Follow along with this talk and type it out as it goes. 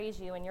Praise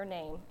you in your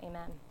name.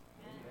 Amen.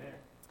 Amen.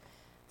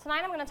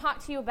 Tonight I'm going to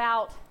talk to you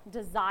about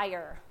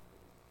desire.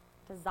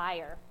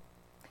 Desire.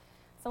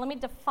 So let me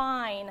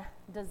define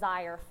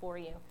desire for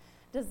you.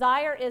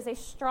 Desire is a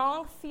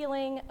strong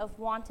feeling of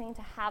wanting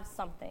to have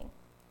something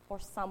or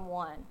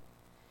someone.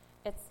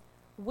 It's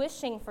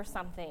wishing for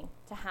something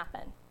to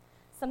happen.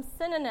 Some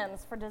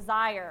synonyms for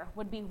desire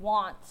would be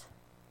want,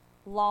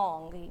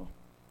 longing,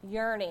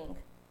 yearning,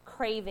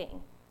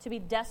 craving, to be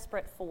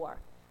desperate for,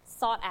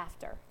 sought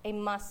after, a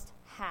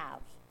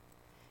must-have.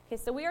 Okay,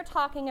 so we are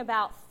talking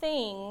about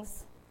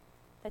things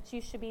that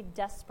you should be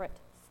desperate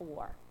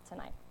for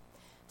tonight.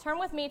 Turn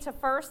with me to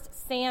 1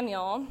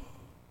 Samuel.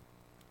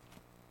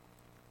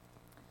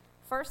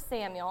 1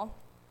 Samuel,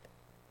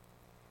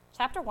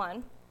 chapter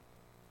 1.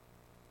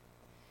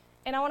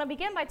 And I want to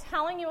begin by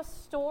telling you a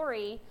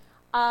story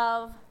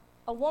of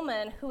a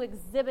woman who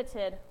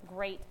exhibited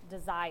great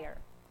desire.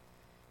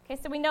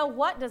 Okay, so we know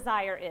what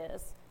desire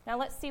is. Now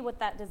let's see what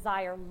that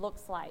desire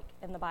looks like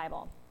in the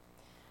Bible.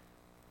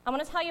 I'm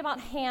going to tell you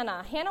about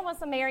Hannah. Hannah was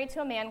married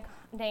to a man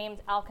named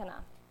Elkanah.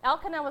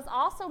 Elkanah was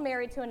also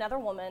married to another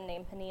woman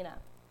named Peninnah.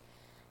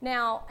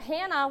 Now,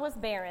 Hannah was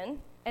barren,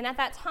 and at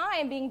that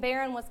time, being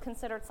barren was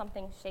considered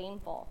something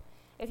shameful.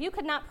 If you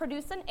could not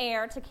produce an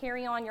heir to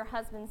carry on your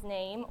husband's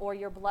name or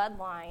your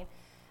bloodline,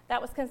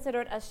 that was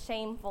considered a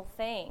shameful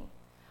thing.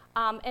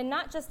 And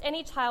not just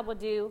any child would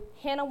do.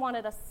 Hannah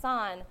wanted a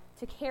son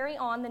to carry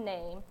on the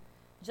name,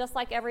 just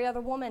like every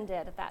other woman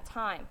did at that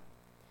time.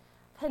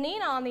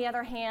 Peninnah, on the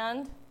other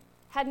hand,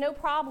 had no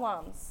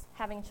problems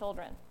having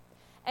children.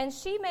 And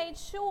she made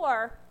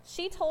sure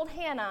she told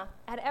Hannah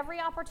at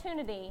every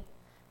opportunity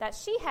that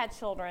she had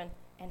children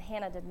and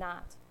Hannah did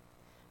not.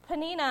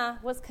 Peninnah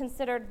was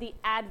considered the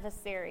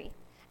adversary,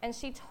 and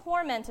she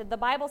tormented, the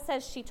Bible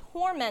says she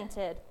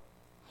tormented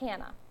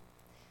Hannah.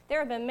 There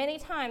have been many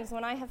times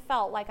when I have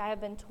felt like I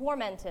have been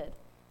tormented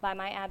by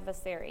my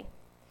adversary,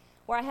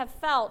 where I have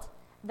felt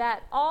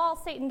that all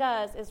Satan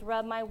does is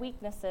rub my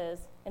weaknesses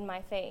in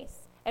my face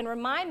and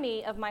remind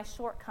me of my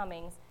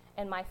shortcomings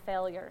and my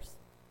failures.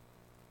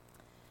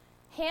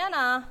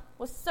 Hannah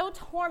was so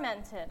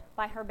tormented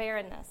by her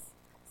barrenness,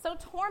 so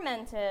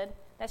tormented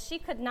that she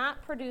could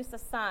not produce a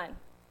son.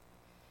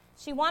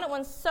 She wanted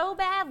one so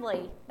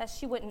badly that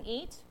she wouldn't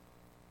eat.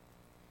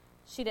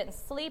 She didn't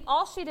sleep.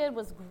 All she did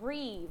was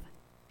grieve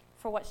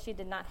for what she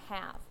did not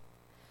have.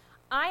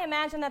 I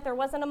imagine that there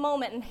wasn't a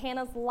moment in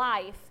Hannah's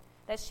life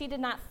that she did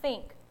not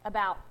think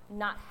about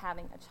not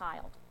having a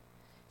child.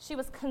 She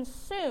was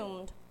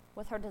consumed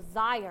with her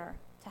desire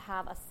to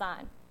have a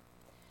son.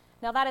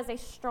 Now that is a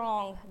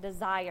strong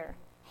desire.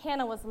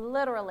 Hannah was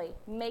literally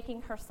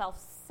making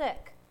herself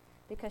sick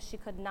because she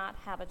could not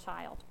have a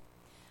child.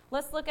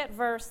 Let's look at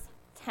verse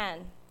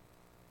 10.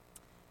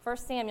 1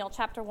 Samuel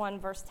chapter 1,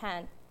 verse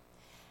 10.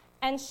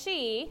 And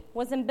she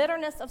was in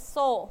bitterness of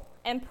soul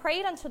and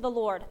prayed unto the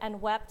Lord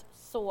and wept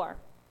sore.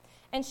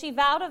 And she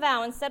vowed a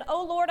vow and said,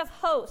 O Lord of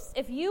hosts,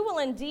 if you will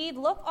indeed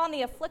look on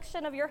the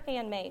affliction of your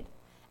handmaid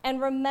and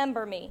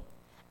remember me,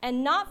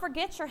 and not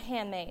forget your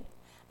handmaid,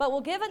 but will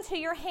give unto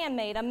your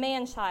handmaid a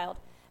man-child,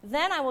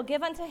 then I will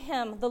give unto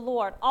him the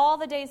Lord all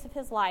the days of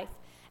his life,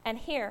 and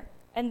here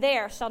and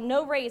there shall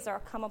no razor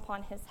come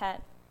upon his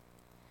head.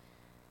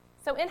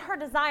 So in her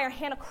desire,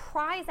 Hannah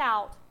cries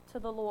out to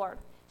the Lord.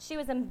 She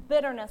was in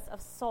bitterness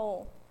of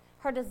soul.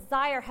 Her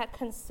desire had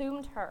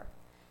consumed her.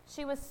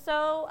 She was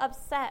so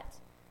upset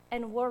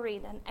and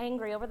worried and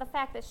angry over the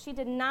fact that she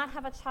did not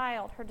have a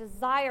child. Her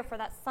desire for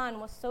that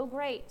son was so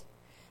great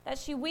that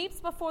she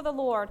weeps before the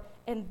Lord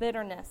in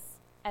bitterness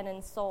and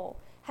in soul.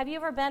 Have you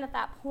ever been at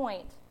that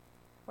point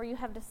where you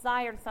have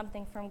desired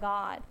something from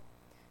God,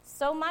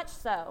 so much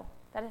so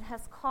that it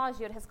has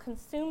caused you, it has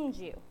consumed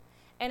you,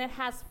 and it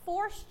has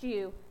forced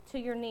you to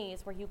your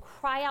knees where you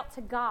cry out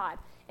to God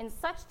in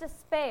such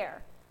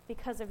despair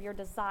because of your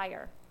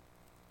desire?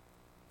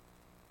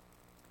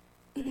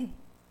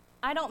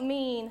 I don't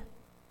mean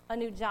a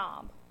new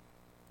job,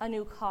 a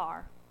new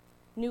car,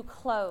 new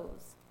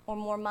clothes, or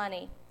more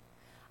money.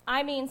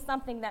 I mean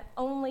something that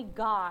only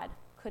God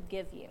could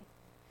give you.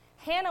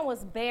 Hannah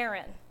was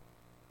barren.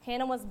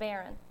 Hannah was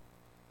barren.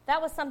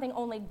 That was something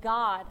only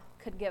God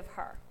could give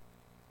her.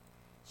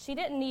 She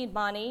didn't need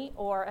money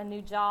or a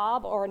new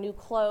job or new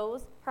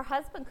clothes. Her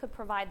husband could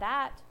provide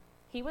that.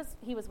 He was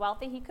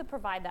wealthy. He could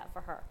provide that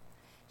for her.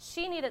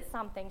 She needed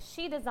something.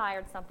 She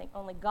desired something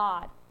only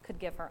God could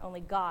give her,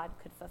 only God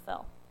could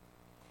fulfill.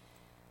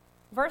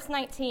 Verse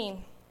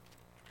 19.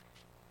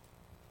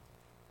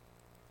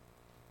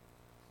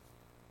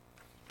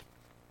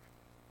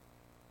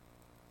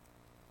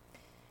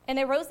 And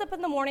they rose up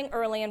in the morning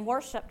early and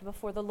worshipped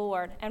before the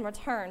Lord and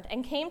returned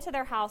and came to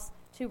their house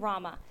to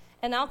Ramah.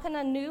 And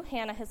Elkanah knew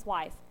Hannah his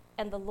wife,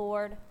 and the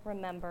Lord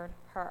remembered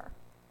her.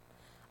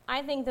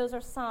 I think those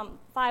are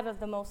 5 of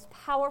the most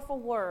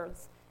powerful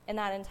words in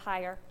that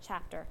entire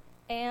chapter.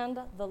 And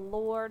the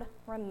Lord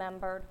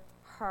remembered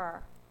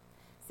her.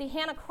 See,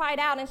 Hannah cried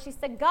out and she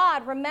said,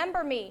 God,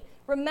 remember me.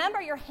 Remember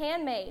your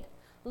handmaid.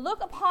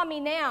 Look upon me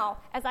now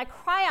as I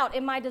cry out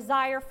in my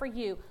desire for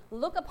you.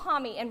 Look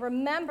upon me and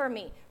remember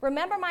me.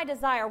 Remember my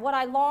desire, what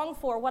I long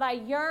for, what I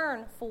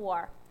yearn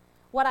for,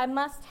 what I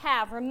must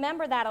have.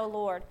 Remember that, O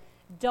Lord.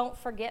 Don't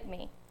forget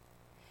me.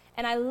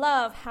 And I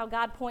love how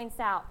God points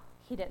out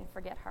he didn't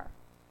forget her.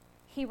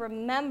 He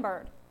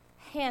remembered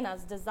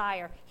Hannah's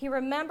desire. He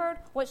remembered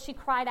what she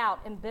cried out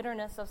in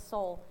bitterness of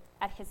soul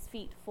at his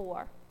feet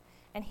for.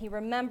 And he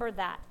remembered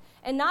that.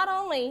 And not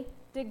only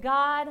did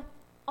God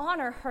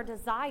honor her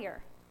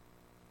desire,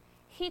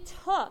 he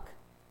took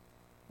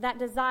that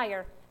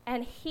desire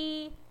and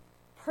he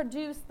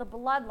produced the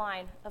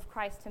bloodline of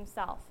Christ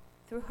himself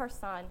through her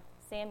son,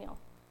 Samuel.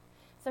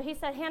 So he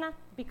said, Hannah,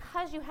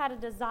 because you had a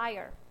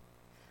desire,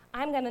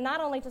 I'm going to not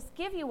only just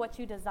give you what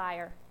you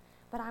desire,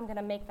 but I'm going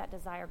to make that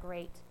desire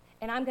great.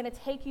 And I'm going to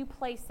take you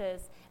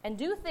places and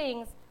do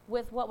things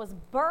with what was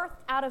birthed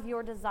out of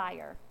your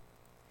desire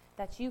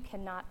that you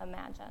cannot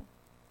imagine.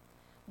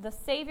 The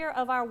Savior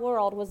of our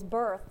world was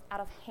birthed out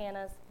of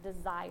Hannah's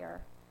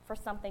desire for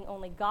something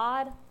only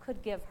God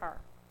could give her.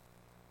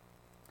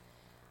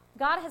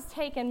 God has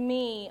taken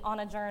me on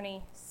a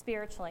journey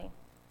spiritually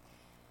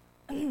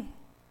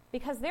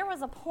because there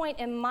was a point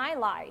in my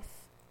life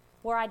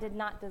where I did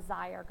not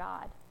desire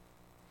God.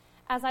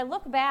 As I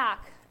look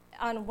back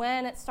on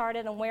when it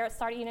started and where it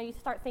started, you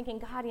start thinking,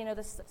 God,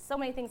 so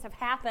many things have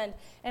happened,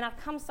 and I've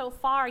come so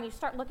far, and you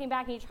start looking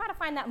back, and you try to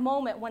find that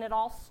moment when it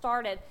all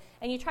started,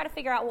 and you try to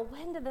figure out, well,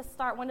 when did this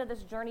start? When did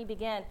this journey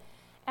begin?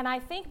 And I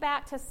think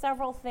back to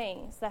several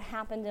things that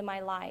happened in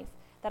my life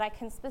that I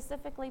can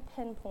specifically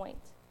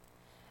pinpoint,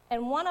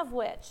 and one of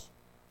which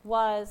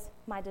was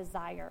my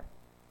desire,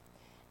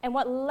 and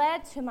what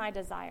led to my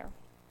desire.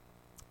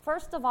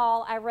 First of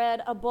all, I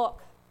read a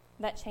book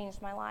that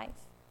changed my life.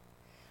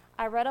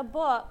 I read a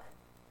book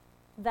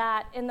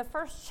that in the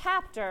first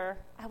chapter,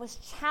 I was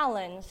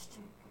challenged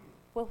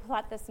with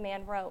what this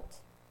man wrote.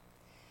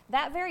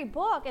 That very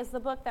book is the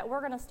book that we're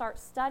going to start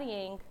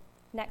studying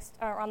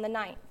on the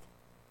 9th.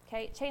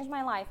 Okay, it changed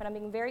my life, and I'm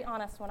being very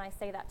honest when I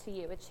say that to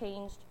you. It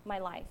changed my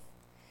life.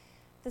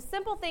 The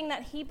simple thing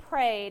that he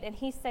prayed, and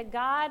he said,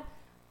 God,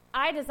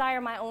 I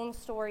desire my own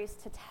stories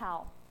to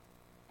tell.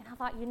 And I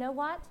thought, you know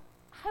what?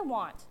 I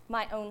want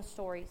my own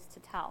stories to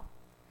tell.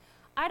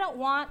 I don't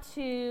want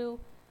to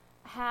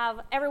have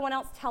everyone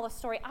else tell a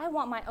story. I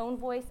want my own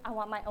voice. I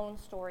want my own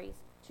stories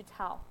to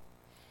tell.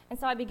 And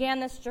so I began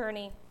this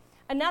journey.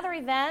 Another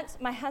event,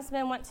 my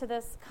husband went to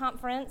this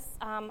conference.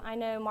 I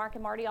know Mark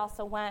and Marty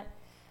also went.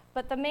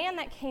 But the man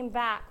that came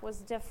back was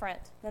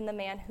different than the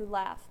man who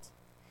left.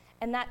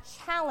 And that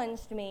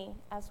challenged me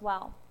as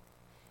well.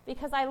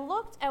 Because I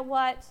looked at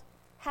what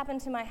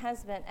happened to my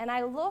husband, and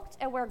I looked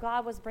at where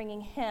God was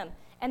bringing him,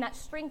 and that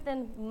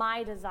strengthened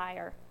my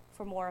desire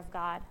for more of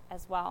God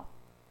as well.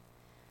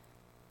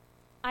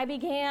 I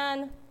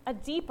began a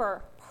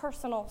deeper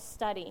personal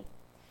study.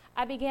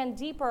 I began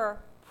deeper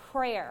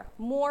prayer,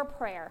 more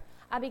prayer.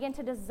 I began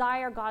to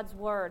desire God's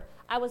word.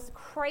 I was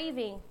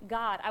craving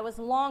God. I was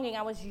longing.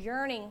 I was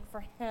yearning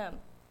for him,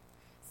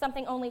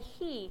 something only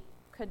he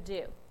could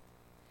do.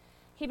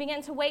 He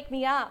began to wake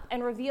me up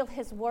and reveal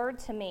his word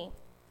to me.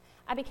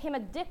 I became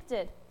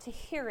addicted to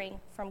hearing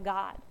from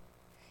God.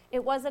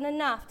 It wasn't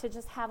enough to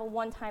just have a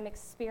one-time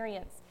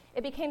experience.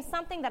 It became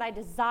something that I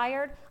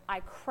desired,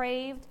 I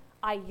craved,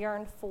 I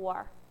yearned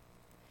for.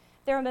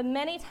 There have been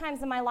many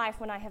times in my life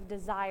when I have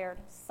desired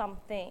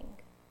something,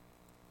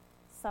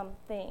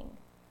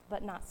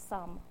 but not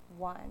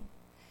someone.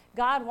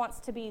 God wants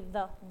to be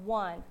the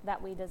one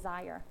that we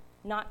desire,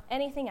 not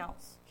anything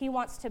else. He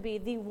wants to be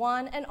the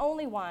one and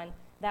only one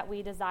that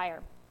we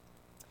desire.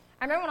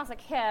 I remember when I was a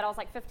kid, I was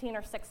like 15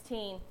 or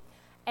 16,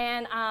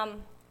 and I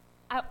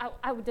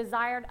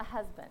desired a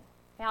husband.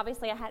 And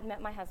obviously, I hadn't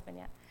met my husband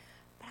yet.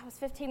 But I was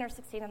 15 or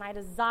 16, and I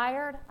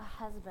desired a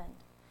husband.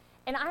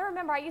 And I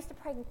remember I used to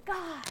pray,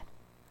 God,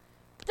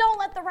 don't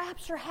let the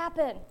rapture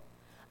happen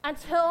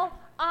until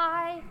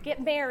I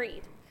get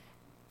married.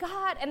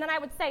 God, and then I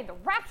would say, the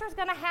rapture's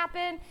going to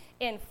happen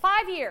in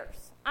 5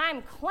 years.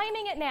 I'm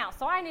claiming it now.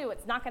 So I knew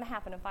it's not going to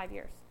happen in 5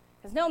 years,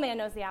 because no man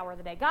knows the hour of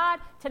the day. God,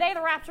 today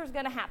the rapture's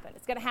going to happen.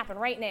 It's going to happen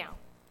right now.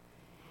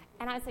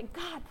 And I would say,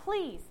 God,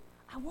 please,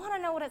 I want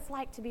to know what it's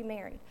like to be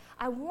married.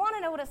 I want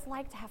to know what it's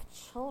like to have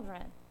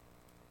children.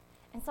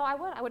 And so I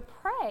would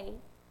pray.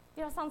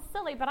 It sounds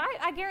silly, but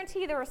I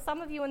guarantee there are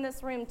some of you in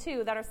this room,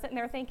 too, that are sitting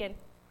there thinking,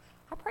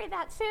 I prayed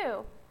that,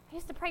 too. I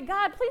used to pray,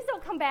 God, please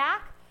don't come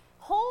back.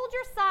 Hold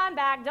your son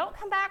back. Don't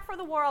come back for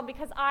the world,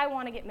 because I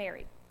want to get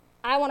married.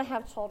 I want to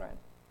have children.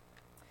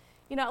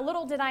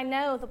 Little did I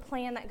know the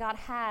plan that God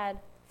had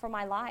for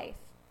my life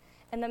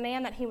and the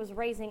man that he was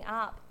raising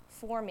up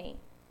for me.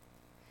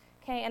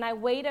 Okay, and I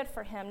waited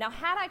for him. Now,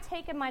 had I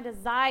taken my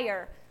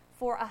desire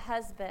for a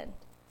husband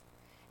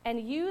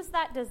and used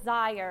that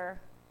desire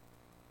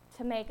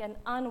to make an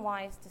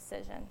unwise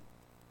decision,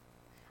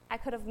 I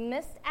could have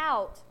missed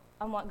out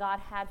on what God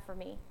had for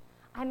me.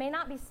 I may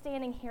not be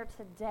standing here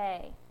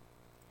today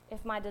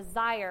if my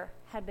desire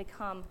had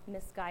become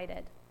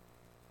misguided.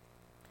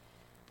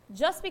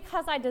 Just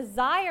because I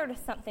desired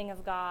something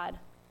of God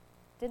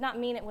did not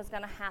mean it was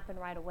going to happen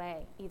right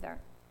away either.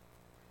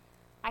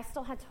 I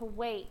still had to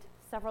wait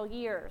several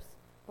years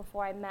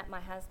before I met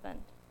my husband.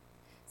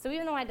 So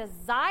even though I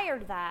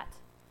desired that,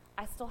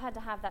 I still had to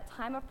have that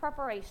time of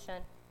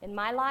preparation in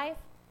my life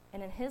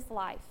and in his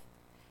life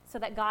so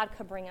that God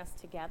could bring us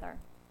together.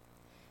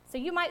 So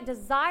you might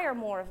desire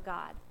more of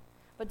God,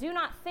 but do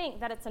not think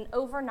that it's an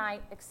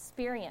overnight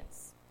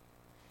experience,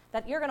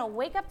 that you're going to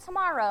wake up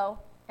tomorrow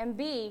and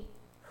be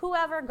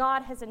whoever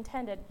God has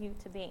intended you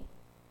to be.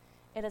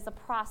 It is a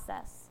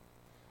process.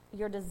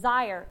 Your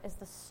desire is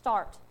the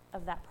start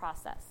of that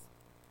process.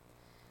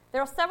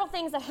 There are several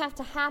things that have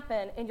to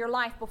happen in your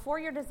life before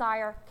your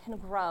desire can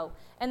grow.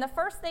 And the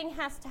first thing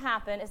has to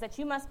happen is that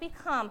you must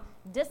become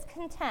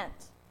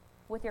discontent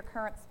with your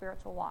current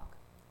spiritual walk.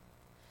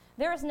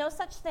 There is no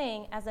such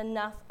thing as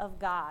enough of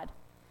God.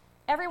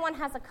 Everyone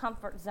has a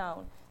comfort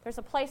zone. There's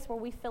a place where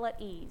we feel at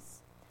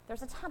ease.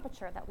 There's a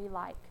temperature that we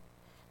like.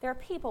 There are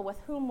people with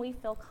whom we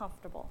feel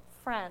comfortable,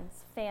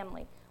 friends,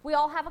 family. We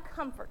all have a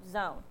comfort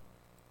zone.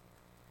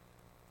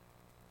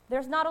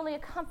 There's not only a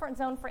comfort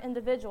zone for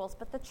individuals,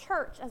 but the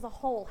church as a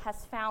whole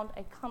has found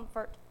a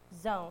comfort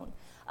zone,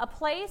 a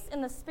place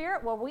in the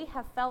spirit where we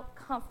have felt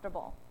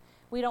comfortable.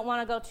 We don't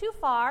want to go too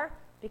far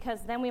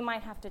because then we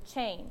might have to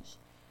change.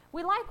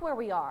 We like where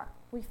we are.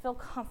 We feel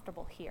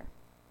comfortable here.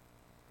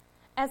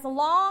 As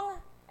long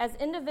as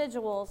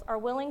individuals are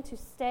willing to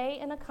stay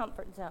in a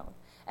comfort zone,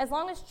 as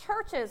long as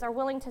churches are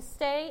willing to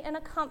stay in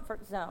a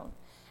comfort zone,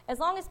 as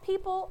long as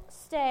people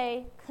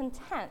stay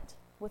content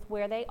with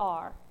where they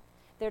are,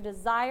 their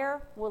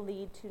desire will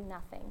lead to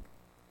nothing.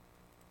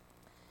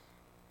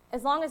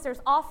 As long as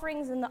there's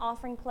offerings in the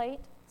offering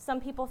plate,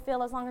 some people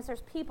feel as long as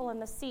there's people in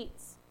the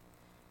seats,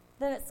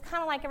 then it's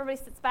kind of like everybody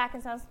sits back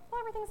and says,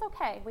 well, everything's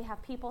okay. We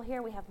have people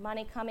here. We have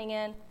money coming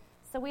in.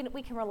 So we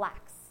can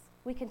relax.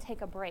 We can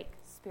take a break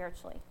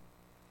spiritually.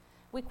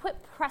 We quit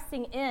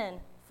pressing in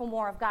for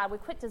more of God. We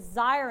quit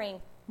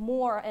desiring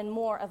more and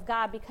more of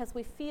God because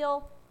we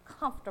feel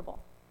comfortable.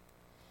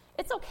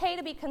 It's okay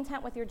to be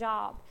content with your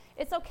job.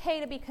 It's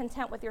okay to be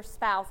content with your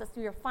spouse, with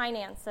your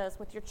finances,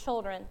 with your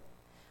children.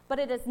 But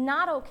it is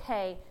not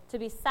okay to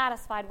be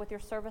satisfied with your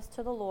service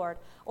to the Lord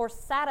or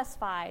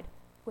satisfied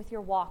with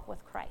your walk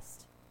with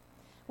Christ.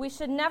 We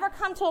should never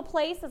come to a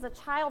place as a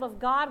child of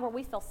God where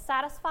we feel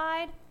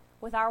satisfied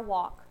with our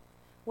walk,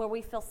 where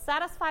we feel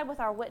satisfied with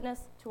our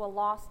witness to a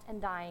lost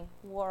and dying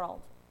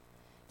world.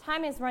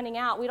 Time is running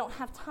out. We don't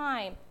have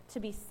time to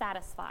be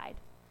satisfied.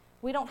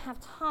 We don't have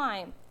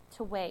time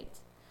to wait.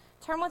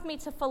 Turn with me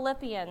to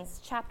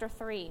Philippians chapter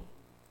 3.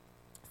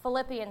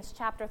 Philippians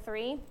chapter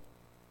 3,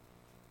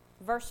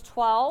 verse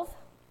 12.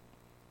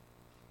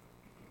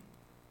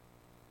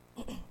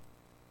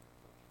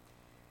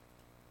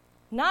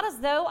 Not as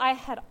though I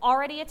had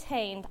already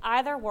attained,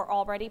 either were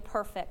already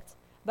perfect,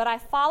 but I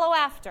follow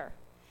after,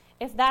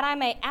 if that I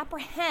may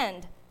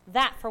apprehend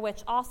that for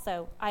which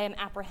also I am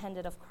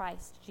apprehended of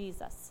Christ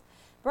Jesus.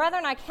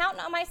 Brethren, I count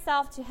not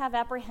myself to have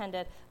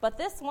apprehended, but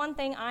this one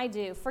thing I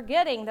do,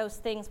 forgetting those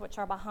things which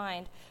are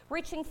behind,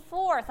 reaching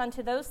forth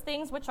unto those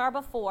things which are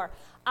before,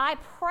 I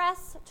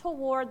press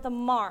toward the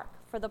mark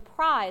for the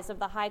prize of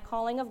the high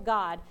calling of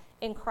God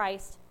in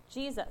Christ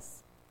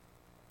Jesus.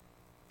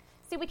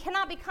 See, we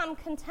cannot become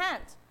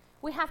content.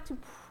 We have to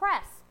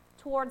press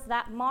towards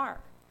that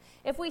mark.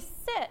 If we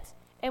sit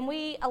and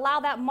we allow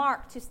that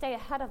mark to stay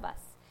ahead of us,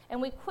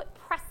 and we quit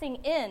pressing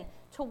in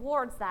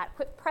towards that,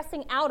 quit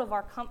pressing out of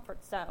our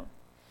comfort zone.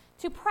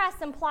 To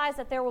press implies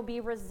that there will be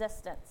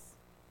resistance.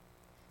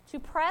 To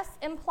press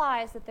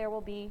implies that there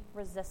will be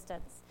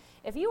resistance.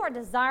 If you are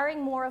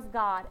desiring more of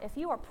God, if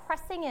you are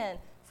pressing in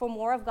for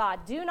more of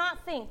God, do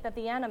not think that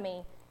the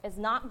enemy is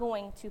not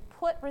going to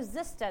put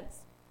resistance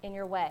in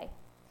your way.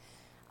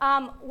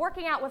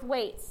 Working out with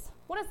weights.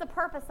 What is the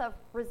purpose of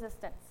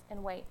resistance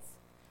in weights?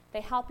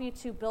 They help you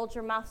to build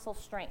your muscle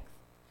strength.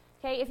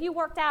 Okay, if you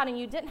worked out and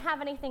you didn't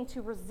have anything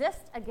to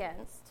resist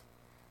against,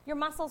 your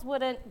muscles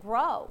wouldn't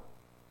grow.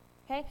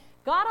 Okay?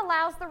 God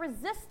allows the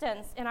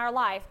resistance in our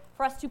life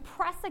for us to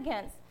press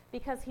against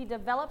because he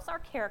develops our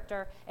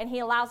character and he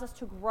allows us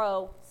to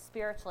grow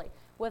spiritually.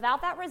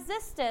 Without that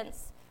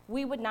resistance,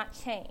 we would not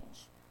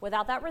change.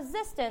 Without that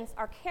resistance,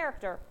 our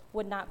character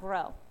would not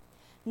grow.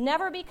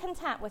 Never be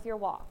content with your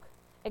walk.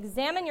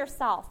 Examine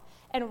yourself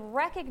and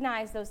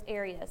recognize those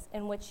areas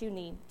in which you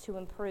need to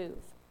improve.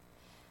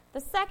 The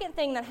second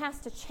thing that has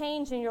to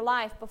change in your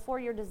life before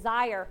your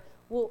desire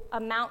will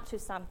amount to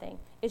something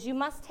is you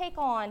must take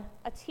on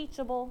a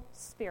teachable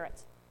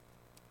spirit.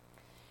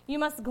 You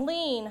must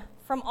glean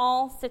from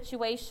all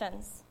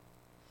situations.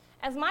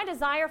 As my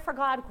desire for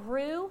God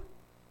grew,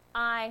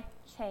 I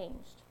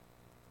changed.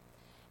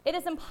 It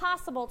is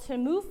impossible to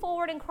move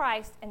forward in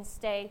Christ and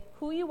stay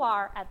who you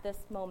are at this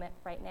moment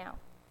right now.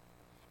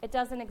 It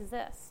doesn't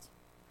exist.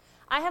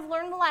 I have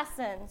learned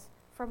lessons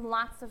from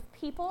lots of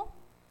people,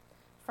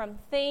 from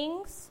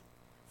things,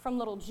 from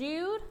little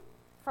Jude,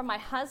 from my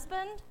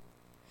husband.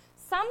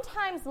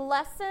 Sometimes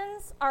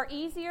lessons are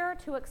easier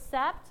to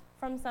accept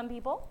from some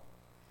people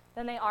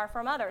than they are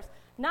from others.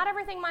 Not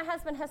everything my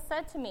husband has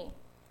said to me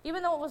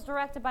even though it was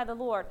directed by the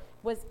Lord,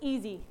 was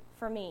easy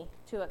for me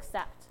to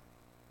accept.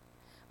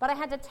 But I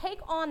had to take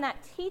on that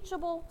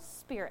teachable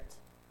spirit.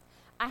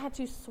 I had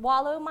to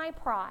swallow my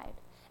pride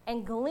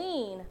and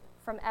glean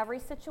from every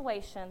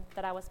situation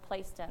that I was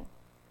placed in.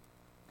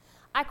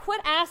 I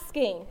quit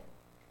asking,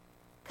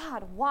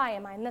 God, why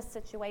am I in this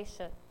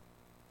situation?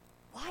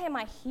 Why am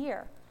I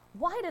here?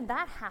 Why did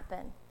that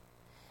happen?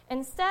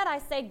 Instead, I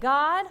say,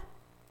 God,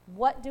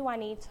 what do I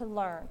need to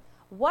learn?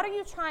 What are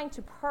you trying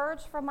to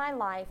purge from my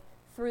life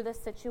through this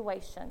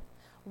situation?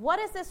 What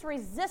is this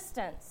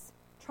resistance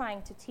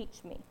trying to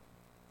teach me?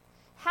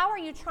 How are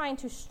you trying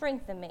to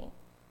strengthen me?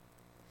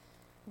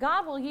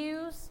 God will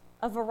use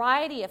a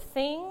variety of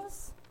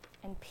things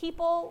and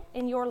people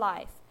in your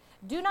life.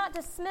 Do not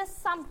dismiss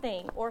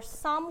something or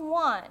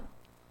someone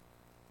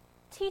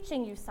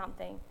teaching you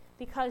something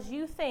because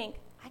you think,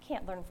 I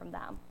can't learn from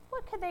them.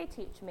 What could they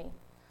teach me?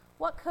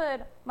 What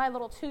could my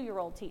little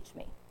 2-year-old teach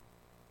me?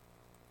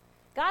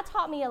 God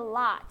taught me a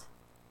lot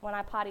when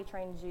I potty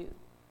trained Jude.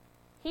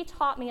 He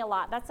taught me a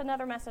lot. That's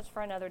another message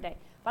for another day.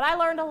 But I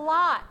learned a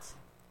lot.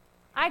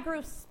 I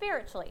grew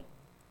spiritually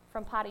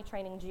from potty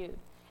training Jude.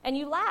 And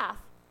you laugh,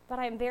 but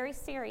I'm very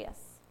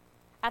serious.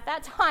 At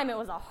that time, it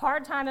was a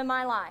hard time in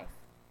my life.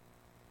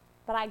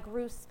 But I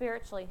grew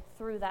spiritually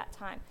through that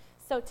time.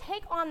 So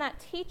take on that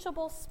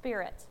teachable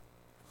spirit.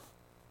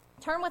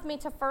 Turn with me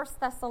to 1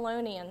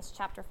 Thessalonians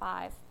chapter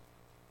 5.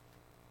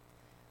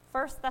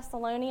 1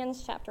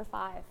 Thessalonians chapter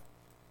 5,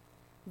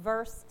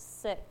 verse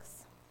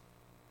 6.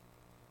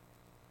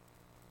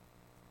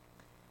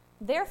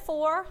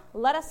 Therefore,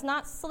 let us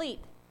not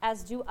sleep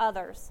as do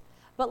others,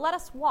 but let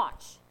us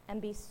watch and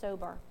be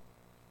sober.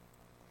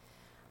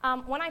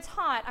 When I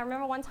taught, I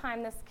remember one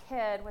time this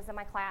kid was in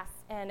my class,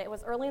 and it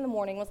was early in the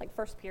morning, it was like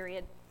first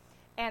period,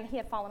 and he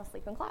had fallen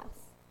asleep in class.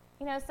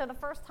 You know, so the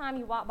first time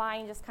you walk by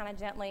and you just kind of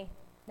gently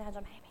nudge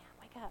him, hey man,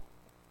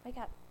 wake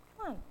up,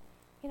 come on.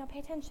 You know, pay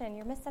attention,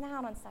 you're missing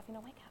out on stuff, wake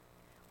up.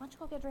 Why don't you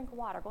go get a drink of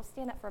water, go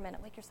stand up for a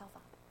minute, wake yourself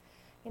up.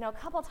 A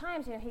couple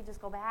times, he'd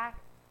just go back,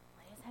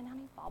 lay his head down,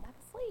 and he'd fall back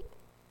asleep.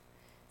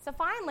 So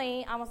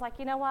finally, I was like,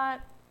 you know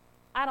what?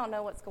 I don't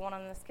know what's going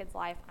on in this kid's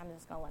life. I'm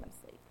just going to let him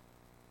sleep.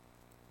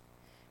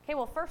 Okay,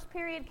 well, first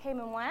period came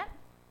and went.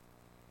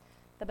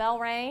 The bell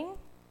rang.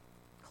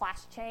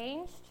 Class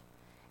changed.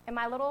 And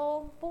my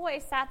little boy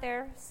sat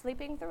there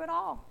sleeping through it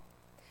all.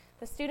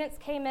 The students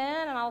came in,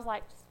 and I was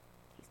like,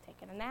 he's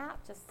taking a nap.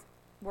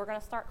 We're going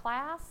to start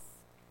class.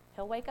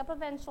 He'll wake up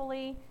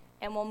eventually,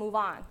 and we'll move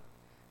on.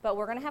 But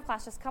we're going to have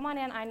class. Just come on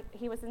in.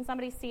 He was in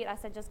somebody's seat. I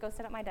said, just go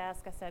sit at my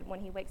desk. I said,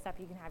 when he wakes up,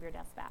 you can have your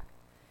desk back.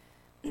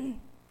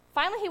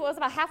 Finally, he was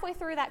about halfway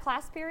through that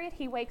class period.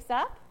 He wakes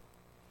up,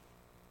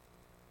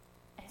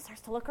 and he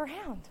starts to look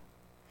around.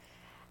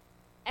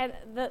 And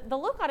the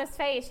look on his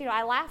face,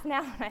 I laugh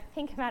now when I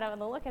think about it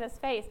and the look at his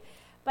face.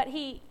 But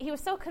he was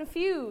so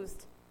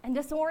confused and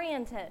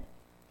disoriented.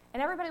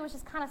 And everybody was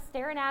just kind of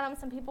staring at him.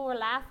 Some people were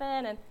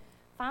laughing. And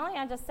finally,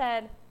 I just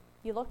said,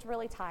 you looked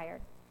really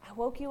tired. I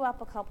woke you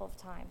up a couple of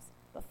times,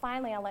 but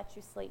finally I let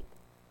you sleep.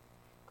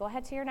 Go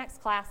ahead to your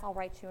next class. I'll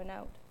write you a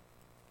note.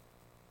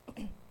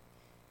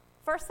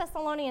 1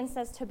 Thessalonians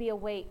says to be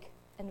awake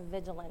and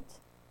vigilant.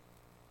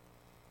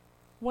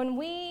 When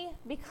we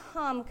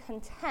become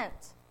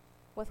content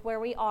with where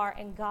we are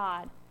in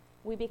God,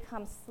 we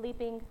become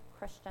sleeping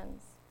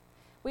Christians.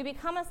 We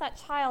become as that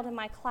child in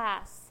my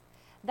class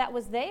that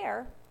was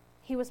there.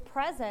 He was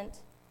present,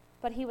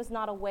 but he was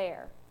not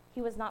aware.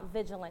 He was not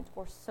vigilant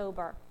or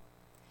sober.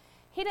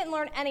 He didn't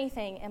learn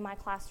anything in my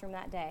classroom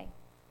that day.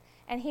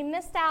 And he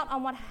missed out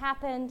on what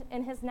happened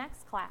in his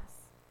next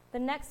class, the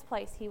next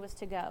place he was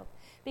to go,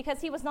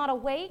 because he was not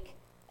awake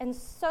and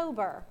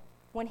sober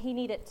when he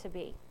needed to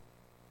be.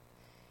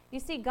 You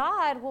see,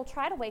 God will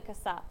try to wake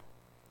us up,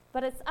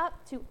 but it's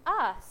up to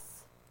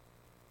us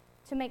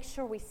to make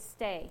sure we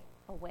stay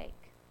awake.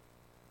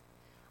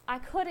 I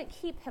couldn't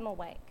keep him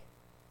awake.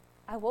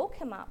 I woke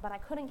him up, but I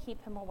couldn't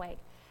keep him awake.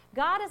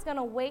 God is going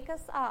to wake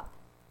us up.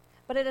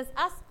 But it is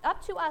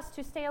up to us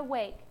to stay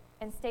awake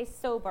and stay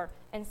sober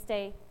and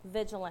stay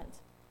vigilant.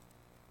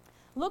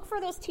 Look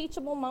for those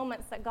teachable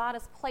moments that God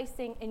is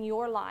placing in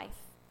your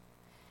life.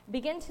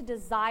 Begin to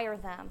desire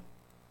them.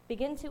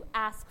 Begin to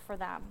ask for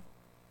them.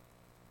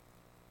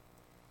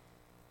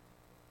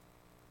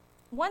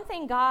 One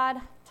thing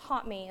God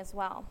taught me as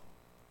well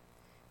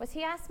was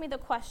he asked me the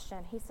question.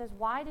 He says,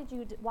 why do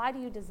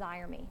you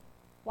desire me?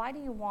 Why do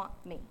you want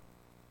me?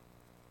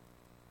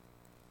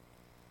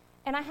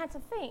 And I had to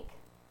think,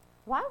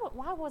 why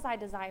was I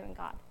desiring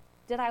God?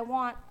 Did I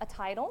want a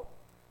title?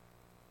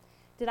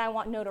 Did I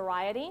want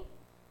notoriety?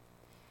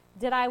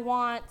 Did I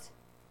want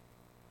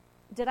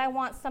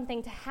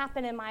something to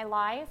happen in my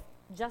life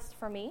just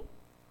for me?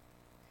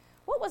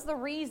 What was the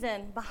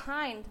reason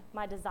behind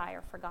my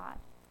desire for God?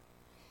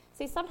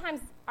 See,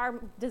 sometimes our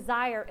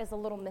desire is a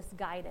little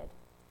misguided.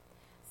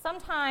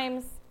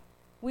 Sometimes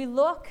we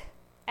look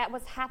at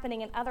what's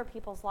happening in other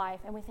people's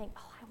life and we think,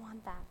 oh, I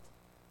want that.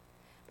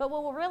 But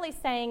what we're really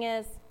saying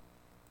is,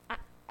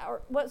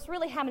 or what's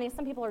really happening is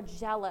some people are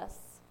jealous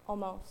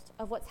almost,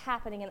 of what's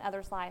happening in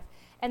others' life.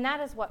 And that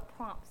is what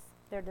prompts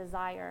their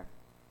desire.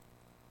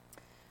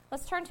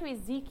 Let's turn to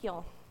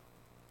Ezekiel.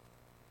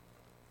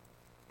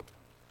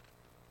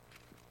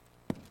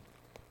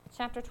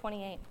 Chapter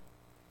 28.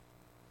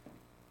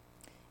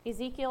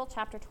 Ezekiel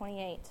chapter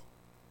 28.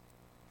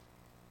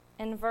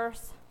 In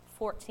verse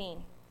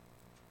 14.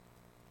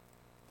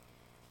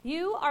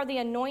 You are the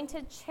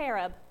anointed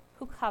cherub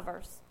who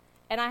covers,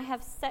 and I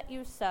have set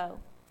you so.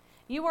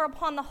 You are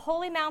upon the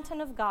holy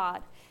mountain of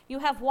God. You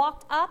have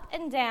walked up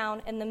and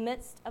down in the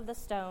midst of the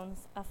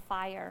stones of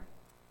fire.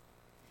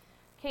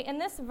 Okay, in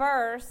this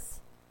verse,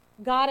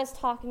 God is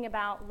talking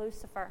about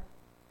Lucifer.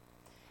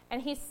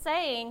 And he's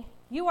saying,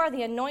 you are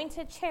the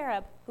anointed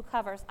cherub who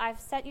covers. I've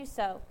set you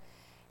so.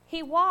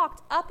 He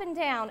walked up and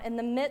down in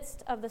the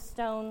midst of the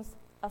stones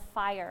of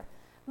fire.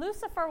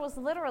 Lucifer was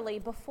literally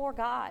before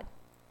God.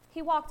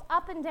 He walked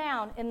up and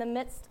down in the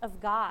midst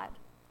of God.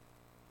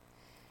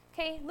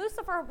 Okay,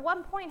 Lucifer at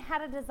one point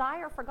had a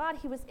desire for God.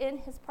 He was in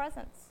his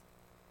presence.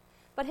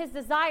 But his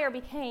desire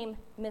became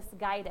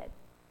misguided.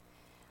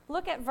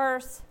 Look at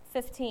verse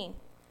 15.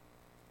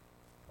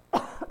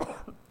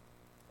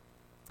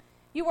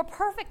 You were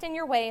perfect in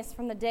your ways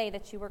from the day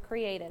that you were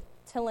created,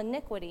 till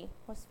iniquity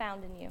was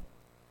found in you.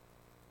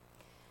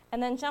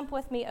 And then jump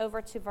with me over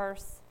to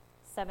verse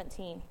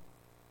 17.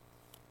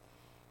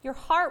 Your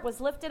heart was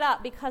lifted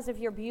up because of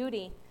your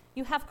beauty.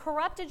 You have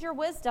corrupted your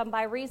wisdom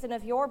by reason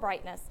of your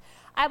brightness.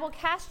 I will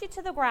cast you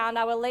to the ground.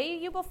 I will lay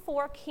you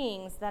before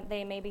kings that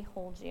they may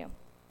behold you.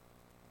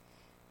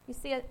 You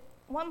see, at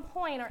one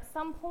point or at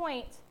some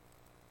point,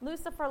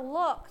 Lucifer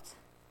looked,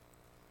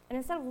 and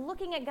instead of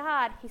looking at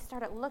God, he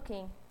started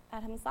looking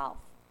at himself.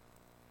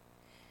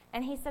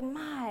 And he said,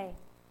 I'm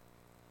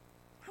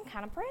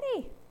kind of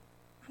pretty.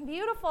 I'm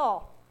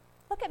beautiful.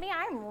 Look at me.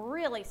 I'm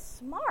really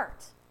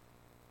smart.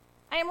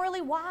 I am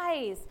really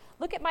wise.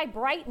 Look at my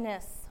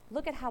brightness.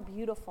 Look at how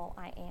beautiful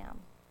I am.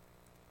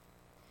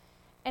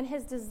 And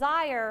his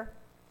desire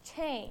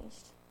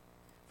changed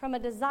from a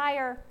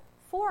desire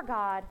for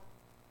God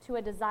to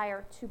a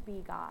desire to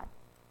be God.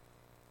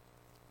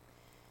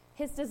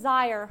 His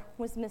desire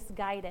was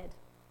misguided.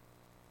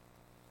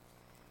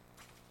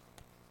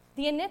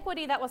 The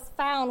iniquity that was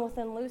found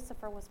within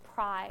Lucifer was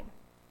pride.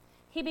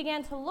 He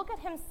began to look at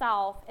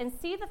himself and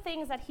see the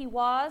things that he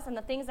was and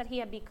the things that he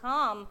had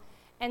become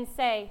and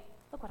say,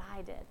 look what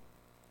I did.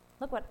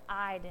 Look what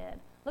I did.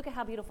 Look at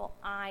how beautiful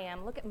I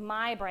am. Look at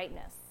my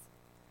brightness.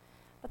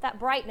 But that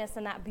brightness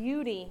and that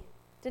beauty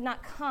did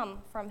not come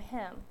from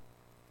him.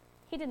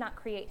 He did not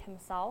create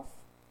himself.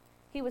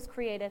 He was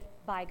created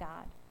by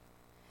God.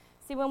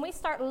 See, when we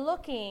start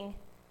looking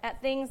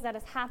at things that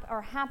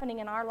are happening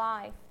in our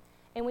life,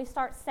 and we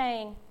start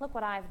saying, look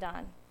what I've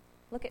done.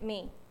 Look at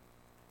me.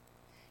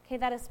 Okay,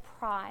 that is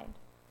pride.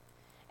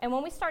 And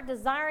when we start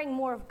desiring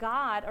more of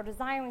God or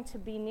desiring to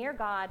be near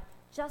God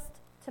just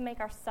to make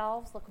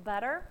ourselves look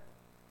better,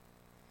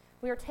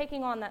 we are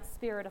taking on that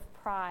spirit of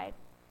pride.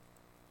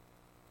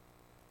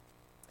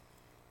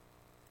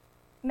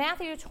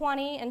 Matthew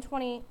 20 and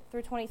 20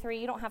 through 23,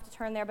 you don't have to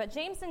turn there, but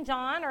James and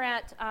John are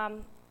at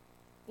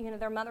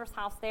their mother's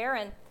house there,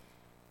 and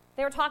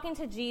they were talking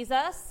to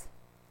Jesus,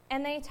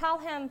 and they tell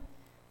him,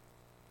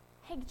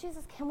 hey,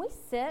 Jesus, can we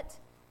sit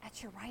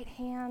at your right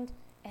hand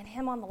and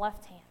him on the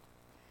left hand?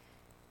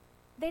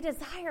 They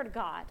desired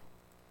God.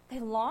 They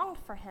longed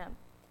for him.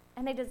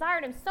 And they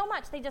desired him so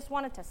much they just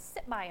wanted to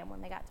sit by him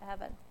when they got to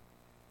heaven.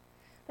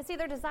 But see,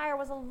 their desire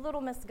was a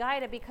little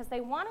misguided because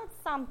they wanted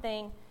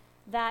something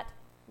that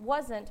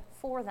wasn't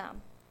for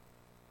them.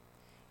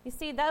 You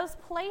see, those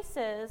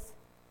places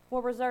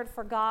were reserved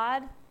for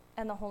God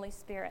and the Holy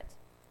Spirit.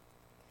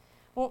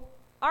 Well,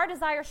 our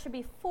desire should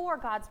be for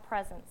God's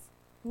presence,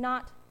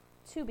 not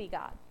to be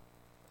God,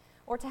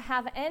 or to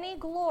have any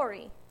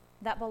glory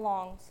that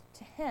belongs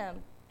to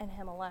him and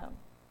him alone.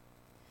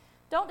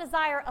 Don't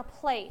desire a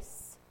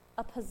place,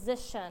 a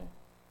position,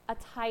 a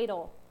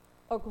title,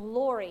 or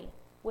glory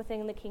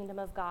within the kingdom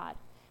of God,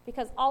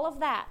 because all of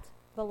that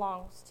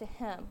belongs to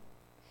him.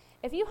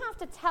 If you have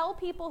to tell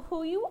people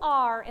who you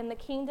are in the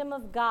kingdom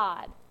of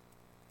God,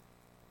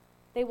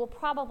 they will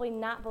probably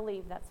not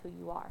believe that's who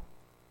you are.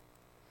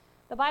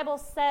 The Bible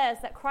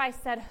says that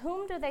Christ said,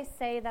 whom do they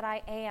say that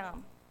I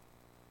am?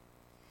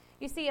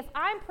 You see, if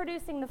I'm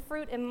producing the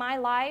fruit in my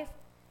life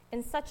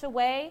in such a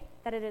way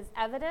that it is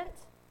evident,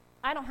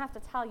 I don't have to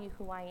tell you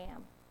who I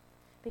am,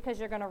 because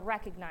you're going to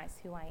recognize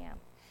who I am.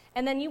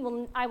 And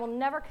then I will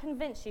never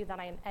convince you that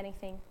I am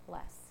anything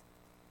less.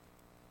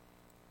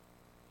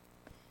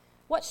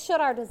 What should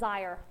our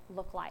desire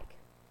look like?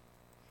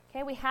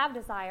 Okay, we have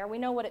desire. We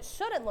know what it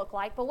shouldn't look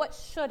like, but what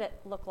should it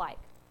look like?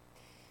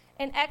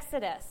 In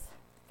Exodus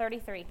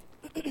 33.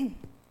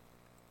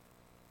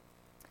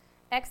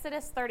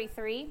 Exodus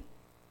 33.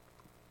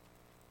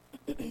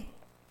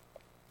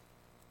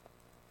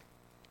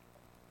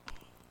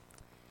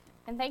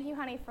 And thank you,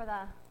 honey, for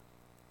the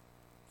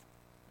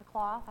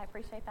cloth. I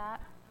appreciate that.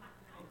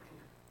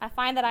 I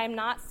find that I'm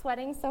not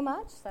sweating so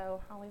much,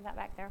 so I'll leave that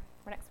back there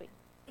for next week.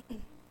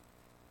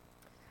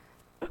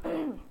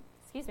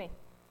 Excuse me.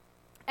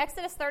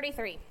 Exodus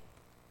 33.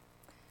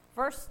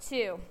 Verse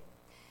 2.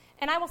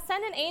 And I will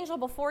send an angel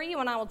before you,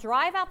 and I will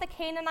drive out the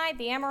Canaanite,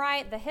 the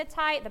Amorite, the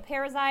Hittite, the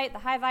Perizzite, the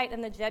Hivite,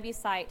 and the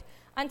Jebusite,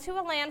 unto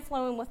a land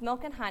flowing with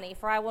milk and honey,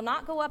 for I will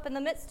not go up in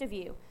the midst of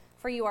you,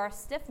 for you are a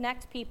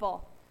stiff-necked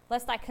people,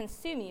 lest I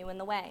consume you in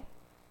the way.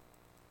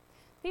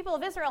 The people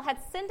of Israel had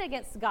sinned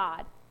against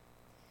God.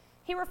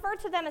 He referred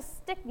to them as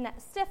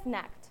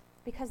stiff-necked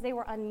because they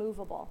were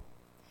unmovable.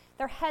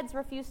 Their heads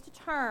refused to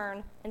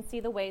turn and see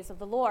the ways of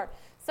the Lord.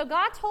 So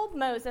God told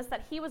Moses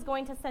that he was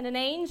going to send an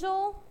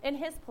angel in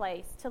his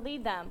place to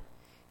lead them,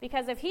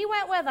 because if he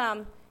went with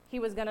them, he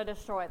was going to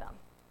destroy them.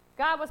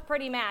 God was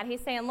pretty mad. He's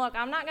saying, look,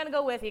 I'm not going to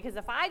go with you, because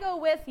if I go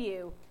with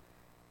you,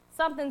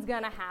 something's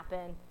going to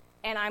happen,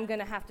 and I'm going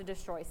to have to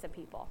destroy some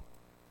people.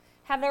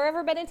 Have there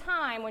ever been a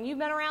time when you've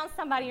been around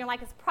somebody and you're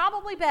like, it's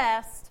probably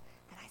best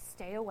that I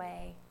stay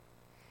away,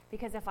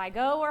 because if I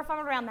go or if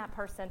I'm around that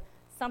person,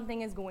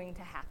 something is going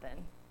to happen.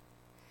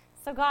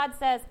 So God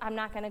says, I'm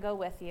not going to go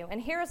with you.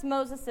 And here is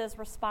Moses'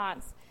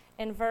 response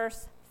in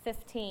verse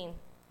 15.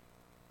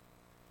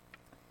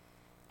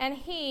 And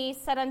he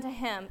said unto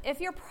him,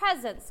 if your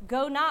presence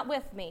go not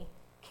with me,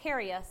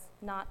 carry us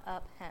not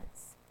up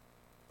hence.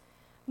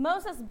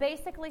 Moses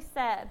basically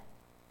said,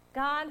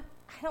 God,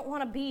 I don't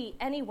want to be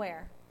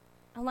anywhere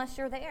unless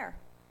you're there.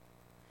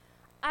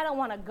 I don't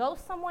want to go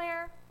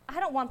somewhere.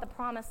 I don't want the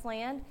promised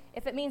land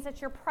if it means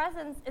that your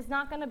presence is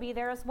not going to be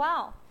there as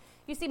well.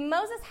 You see,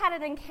 Moses had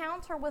an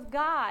encounter with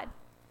God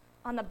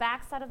on the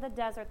backside of the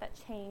desert that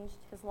changed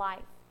his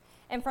life.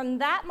 And from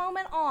that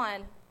moment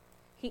on,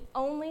 he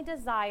only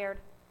desired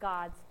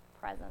God's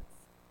presence.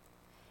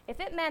 If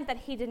it meant that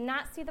he did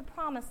not see the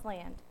promised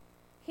land,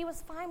 he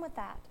was fine with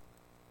that.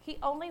 He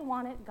only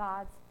wanted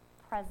God's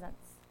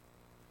presence.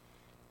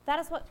 That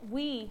is what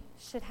we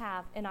should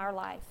have in our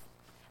life.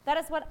 That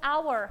is what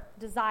our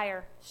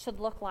desire should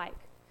look like.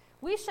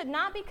 We should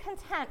not be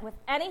content with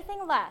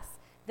anything less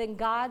than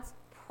God's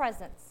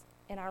presence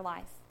in our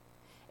life.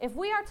 If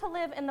we are to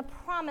live in the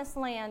promised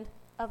land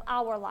of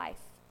our life,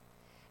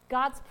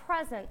 God's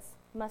presence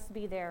must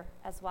be there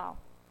as well.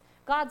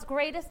 God's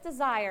greatest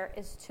desire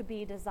is to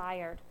be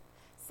desired.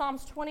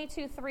 Psalms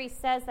 22:3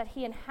 says that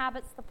he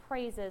inhabits the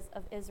praises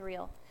of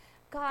Israel.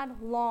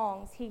 God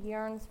longs, he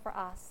yearns for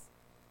us.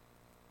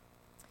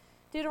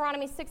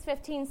 Deuteronomy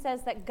 6:15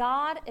 says that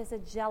God is a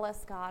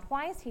jealous God.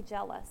 Why is he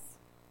jealous?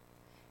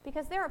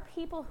 Because there are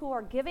people who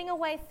are giving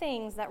away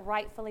things that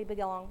rightfully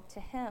belong to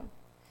him.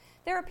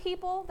 There are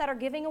people that are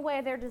giving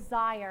away their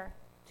desire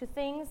to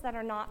things that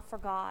are not for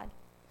God.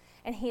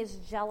 And he is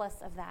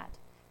jealous of that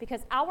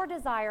because our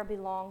desire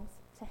belongs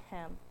to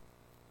him.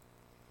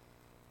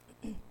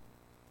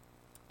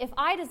 If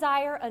I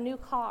desire a new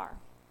car,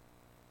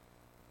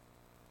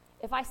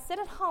 if I sit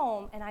at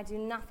home and I do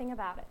nothing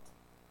about it,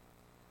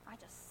 I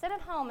just sit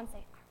at home and say,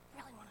 I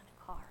really want a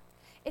new car,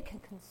 it can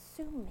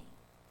consume me.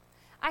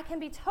 I can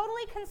be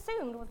totally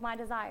consumed with my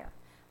desire,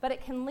 but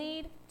it can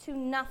lead to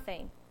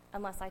nothing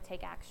unless I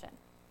take action.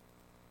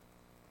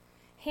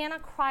 Hannah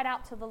cried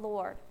out to the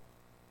Lord.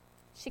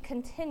 She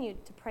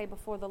continued to pray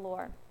before the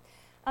Lord.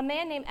 A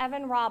man named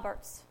Evan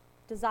Roberts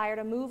desired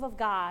a move of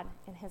God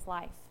in his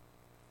life.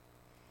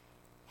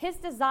 His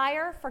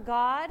desire for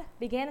God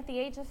began at the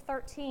age of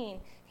 13.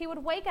 He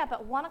would wake up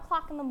at 1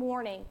 o'clock in the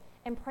morning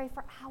and pray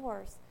for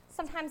hours.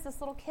 Sometimes this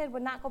little kid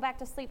would not go back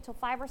to sleep till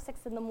 5 or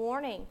 6 in the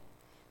morning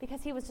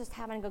because he was just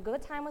having a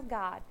good time with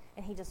God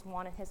and he just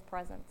wanted his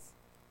presence.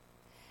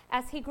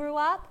 As he grew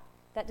up,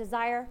 that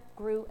desire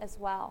grew as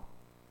well.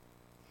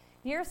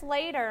 Years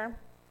later,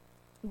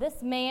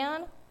 this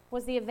man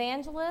was the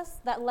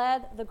evangelist that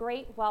led the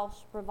Great Welsh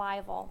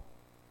Revival.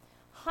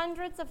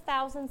 Hundreds of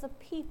thousands of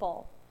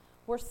people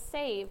were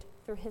saved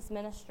through his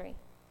ministry.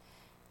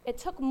 It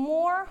took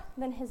more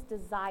than his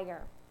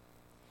desire.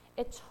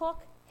 It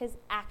took his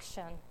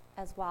action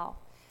as well.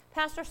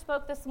 Pastor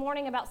spoke this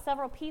morning about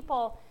several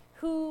people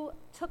who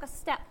took a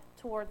step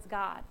towards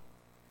God.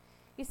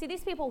 You see,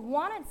 these people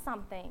wanted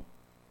something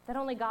that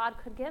only God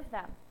could give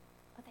them,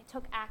 but they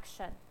took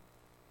action.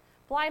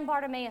 Blind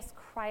Bartimaeus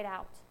cried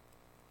out.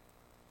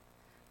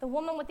 The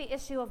woman with the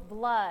issue of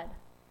blood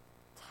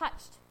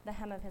touched the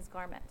hem of his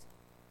garment.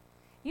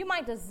 You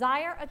might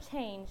desire a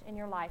change in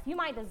your life. You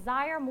might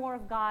desire more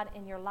of God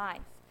in your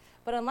life.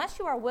 But unless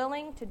you are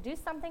willing to do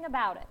something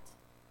about it,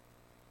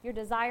 your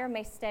desire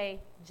may stay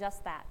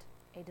just that,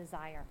 a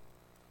desire.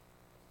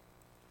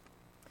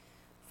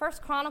 1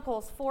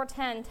 Chronicles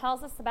 4:10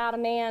 tells us about a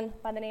man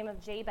by the name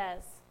of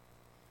Jabez.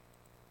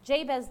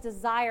 Jabez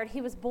desired,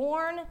 he was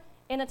born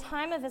in a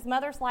time of his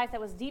mother's life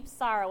that was deep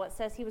sorrow. It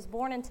says he was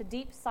born into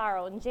deep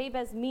sorrow, and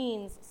Jabez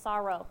means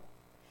sorrow.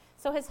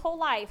 So his whole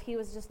life, he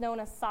was just known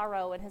as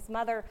sorrow, and his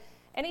mother,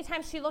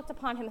 anytime she looked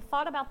upon him,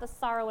 thought about the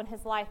sorrow in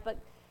his life, but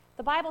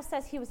the Bible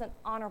says he was an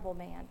honorable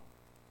man.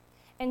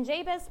 And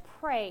Jabez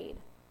prayed.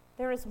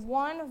 There is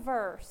one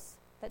verse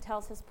that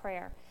tells his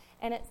prayer,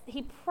 and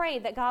he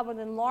prayed that God would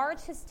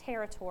enlarge his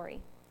territory.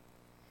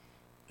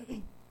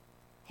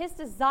 His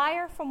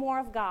desire for more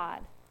of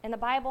God, and the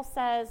Bible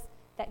says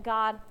that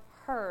God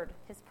heard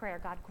his prayer.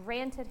 God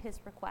granted his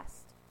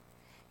request.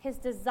 his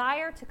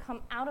desire to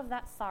come out of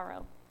that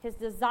sorrow, his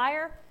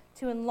desire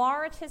to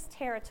enlarge his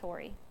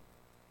territory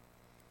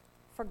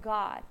for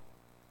God,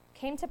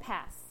 came to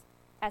pass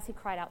as he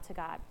cried out to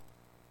God.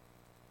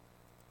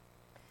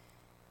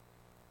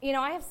 You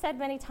know, I have said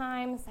many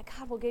times that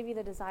God will give you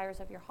the desires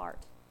of your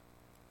heart.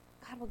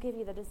 God will give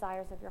you the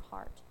desires of your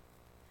heart.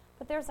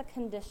 But there's a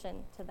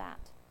condition to that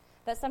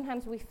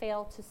sometimes we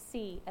fail to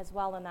see as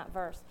well in that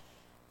verse.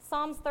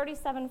 Psalms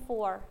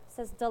 37:4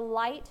 says,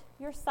 "Delight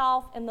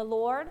yourself in the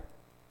Lord,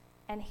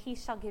 and he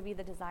shall give you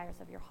the desires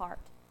of your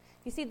heart."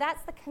 You see,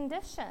 that's the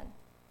condition.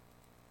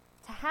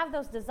 To have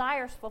those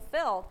desires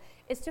fulfilled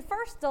is to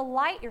first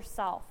delight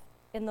yourself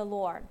in the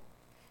Lord.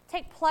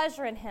 Take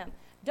pleasure in him.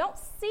 Don't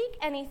seek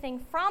anything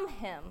from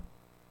him.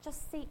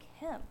 Just seek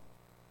him.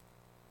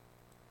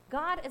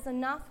 God is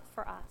enough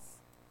for us.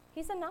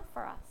 He's enough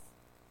for us.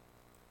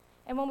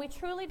 And when we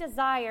truly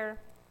desire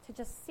to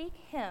just seek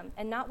him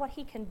and not what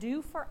he can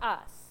do for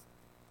us,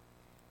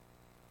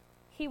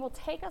 he will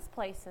take us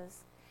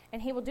places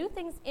and he will do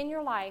things in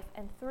your life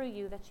and through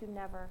you that you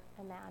never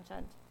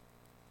imagined.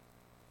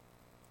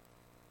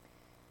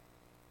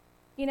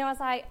 You know,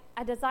 as I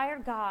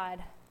desired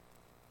God,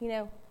 you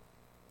know,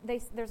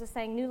 there's a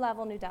saying, new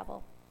level, new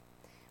devil.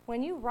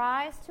 When you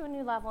rise to a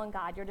new level in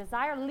God, your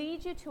desire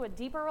leads you to a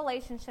deeper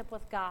relationship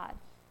with God,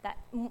 that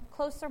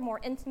closer, more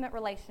intimate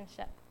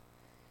relationship.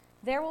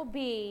 There will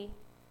be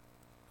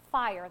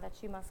fire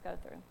that you must go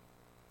through.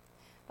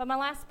 But my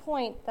last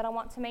point that I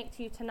want to make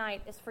to you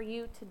tonight is for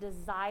you to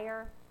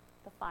desire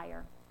the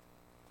fire.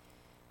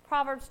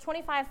 Proverbs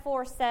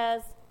 25:4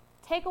 says,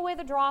 "Take away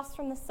the dross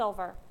from the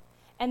silver,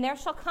 and there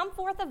shall come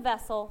forth a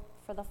vessel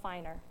for the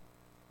finer."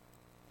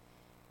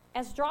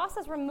 As dross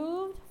is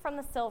removed from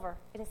the silver,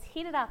 it is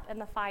heated up in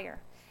the fire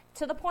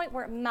to the point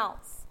where it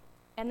melts,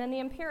 and then the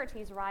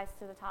impurities rise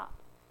to the top.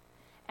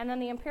 And then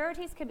the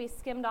impurities can be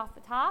skimmed off the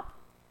top,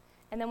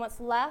 and then what's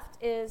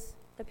left is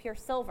the pure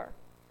silver.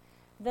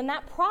 Then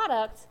that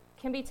product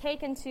can be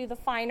taken to the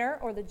finer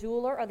or the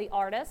jeweler or the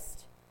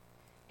artist,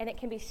 and it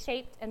can be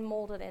shaped and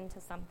molded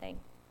into something.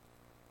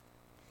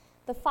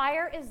 The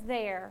fire is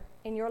there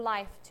in your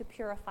life to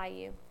purify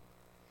you,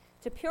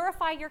 to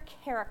purify your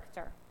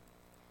character,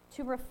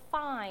 to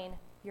refine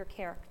your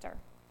character.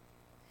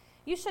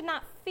 You should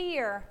not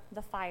fear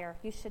the fire.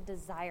 You should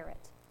desire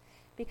it,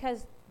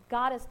 because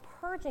God is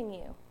purging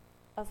you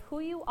of who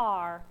you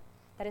are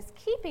that is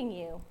keeping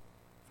you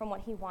from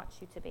what he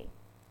wants you to be.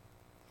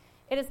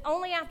 It is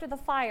only after the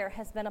fire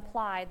has been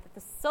applied that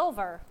the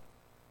silver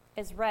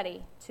is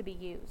ready to be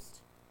used.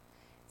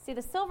 See,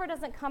 the silver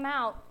doesn't come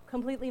out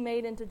completely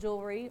made into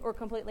jewelry or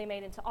completely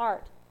made into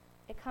art.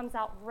 It comes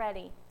out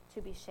ready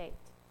to be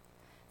shaped.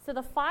 So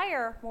the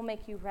fire will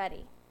make you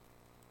ready,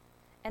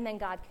 and then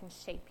God can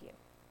shape you.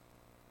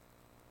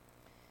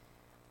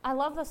 I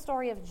love the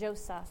story of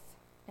Joseph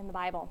in the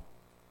Bible.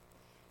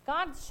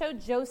 God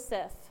showed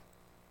Joseph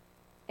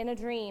in a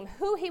dream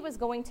who he was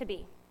going to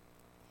be.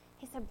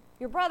 He said,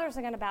 your brothers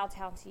are going to bow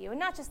down to you. And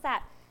not just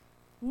that,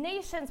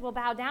 nations will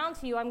bow down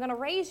to you. I'm going to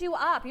raise you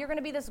up. You're going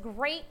to be this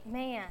great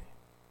man.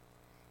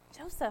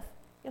 Joseph,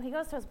 he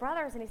goes to his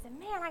brothers and he said,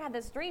 man, I got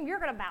this dream. You're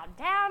going to bow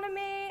down to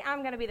me.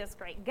 I'm going to be this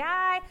great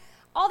guy.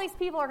 All these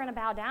people are going to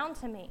bow down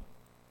to me.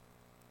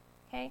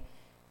 Okay?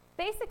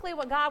 Basically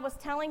what God was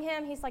telling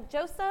him, he's like,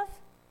 Joseph,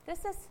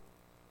 this is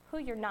who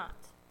you're not.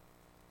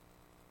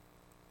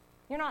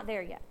 You're not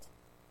there yet.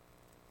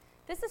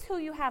 This is who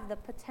you have the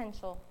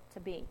potential to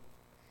be.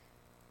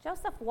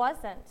 Joseph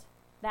wasn't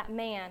that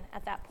man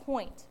at that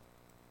point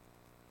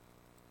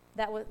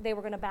that they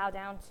were going to bow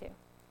down to.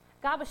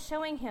 God was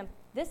showing him,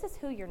 this is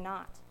who you're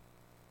not.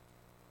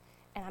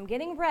 And I'm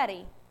getting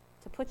ready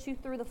to put you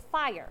through the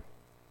fire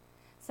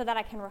so that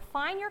I can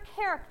refine your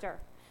character,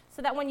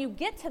 so that when you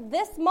get to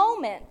this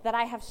moment that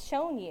I have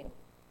shown you,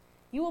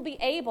 you will be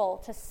able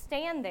to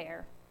stand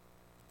there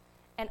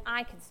and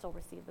I can still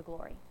receive the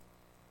glory.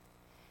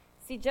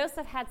 See,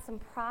 Joseph had some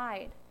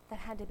pride that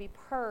had to be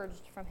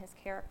purged from his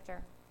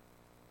character.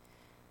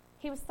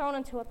 He was thrown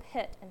into a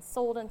pit and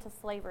sold into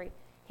slavery.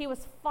 He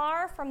was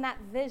far from that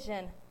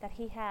vision that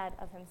he had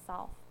of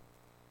himself.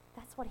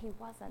 That's what he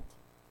wasn't,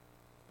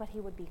 but he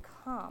would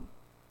become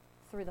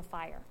through the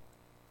fire.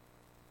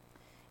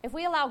 If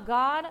we allow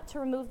God to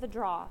remove the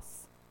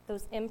dross,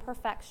 those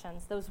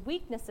imperfections, those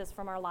weaknesses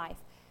from our life,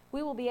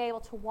 we will be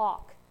able to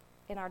walk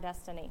in our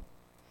destiny.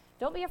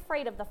 Don't be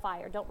afraid of the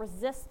fire. Don't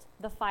resist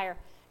the fire.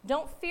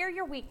 Don't fear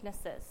your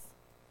weaknesses.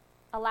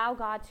 Allow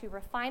God to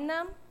refine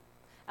them.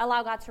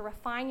 Allow God to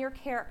refine your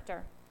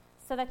character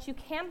so that you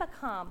can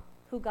become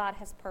who God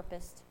has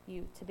purposed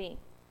you to be.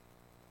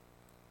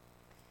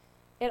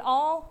 It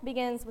all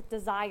begins with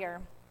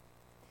desire.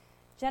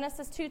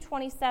 Genesis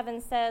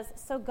 2:27 says,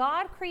 so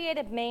God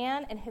created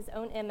man in his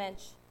own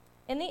image.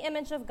 In the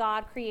image of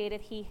God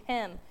created he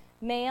him.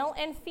 Male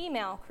and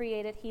female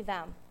created he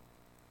them.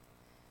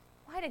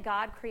 Why did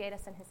God create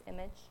us in his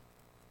image?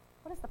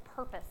 What is the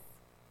purpose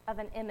of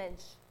an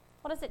image?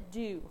 What does it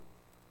do?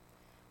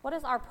 What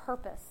is our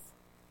purpose?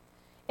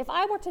 If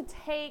I were to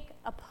take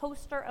a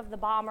poster of the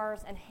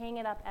Bombers and hang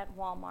it up at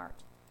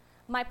Walmart,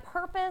 my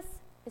purpose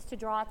is to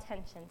draw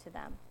attention to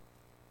them.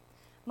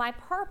 My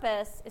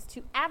purpose is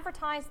to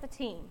advertise the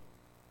team.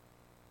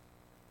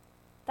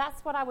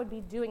 That's what I would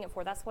be doing it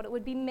for. That's what it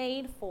would be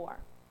made for.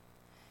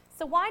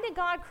 So why did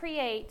God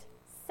create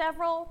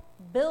several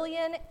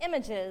billion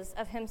images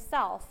of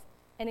himself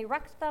and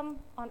erect them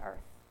on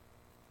earth?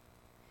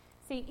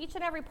 See, each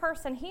and every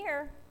person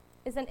here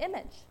is an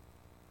image.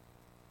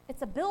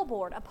 It's a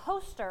billboard, a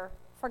poster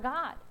for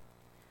God.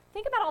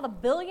 Think about all the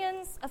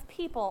billions of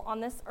people on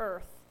this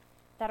earth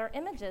that are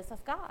images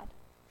of God.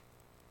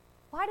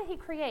 Why did he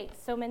create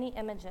so many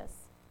images?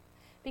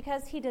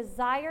 Because he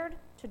desired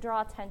to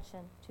draw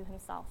attention to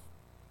himself.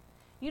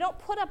 You don't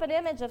put up an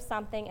image of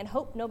something and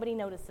hope nobody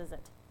notices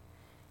it.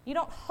 You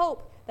don't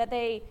hope that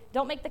they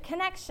don't make the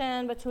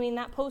connection between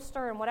that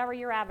poster and whatever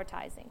you're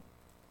advertising.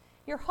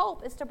 Your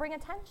hope is to bring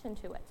attention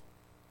to it.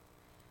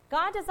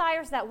 God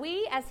desires that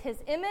we, as his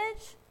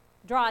image,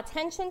 draw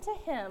attention to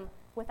him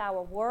with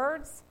our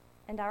words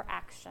and our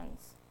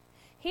actions.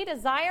 He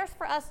desires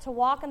for us to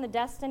walk in the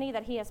destiny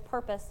that he has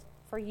purposed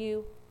for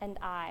you and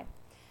I.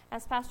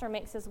 As Pastor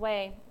makes his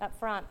way up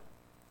front,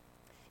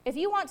 if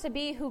you want to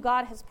be who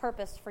God has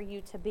purposed for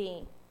you to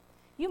be,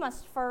 you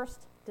must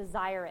first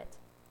desire it.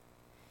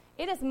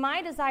 It is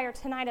my desire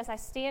tonight as I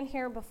stand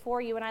here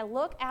before you and I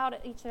look out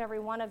at each and every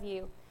one of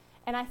you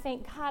and I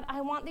think, God,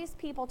 I want these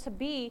people to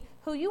be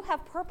who you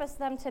have purposed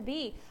them to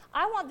be.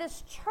 I want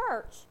this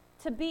church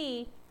to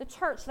be the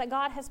church that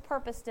God has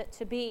purposed it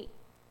to be.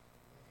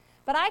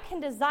 But I can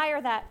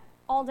desire that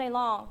all day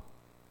long.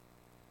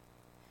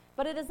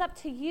 But it is up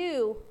to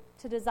you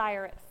to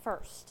desire it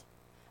first.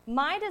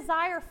 My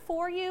desire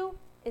for you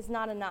is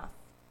not enough.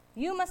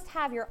 You must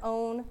have your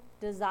own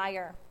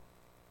desire.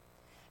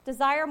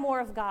 Desire more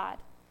of God,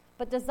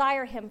 but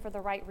desire him for the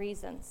right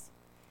reasons.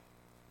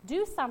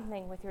 Do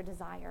something with your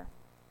desire.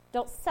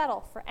 Don't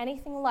settle for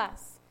anything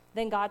less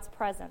than God's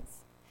presence.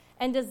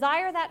 And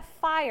desire that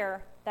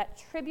fire, that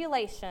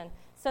tribulation,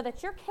 so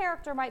that your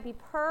character might be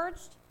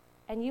purged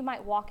and you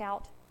might walk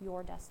out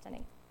your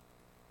destiny.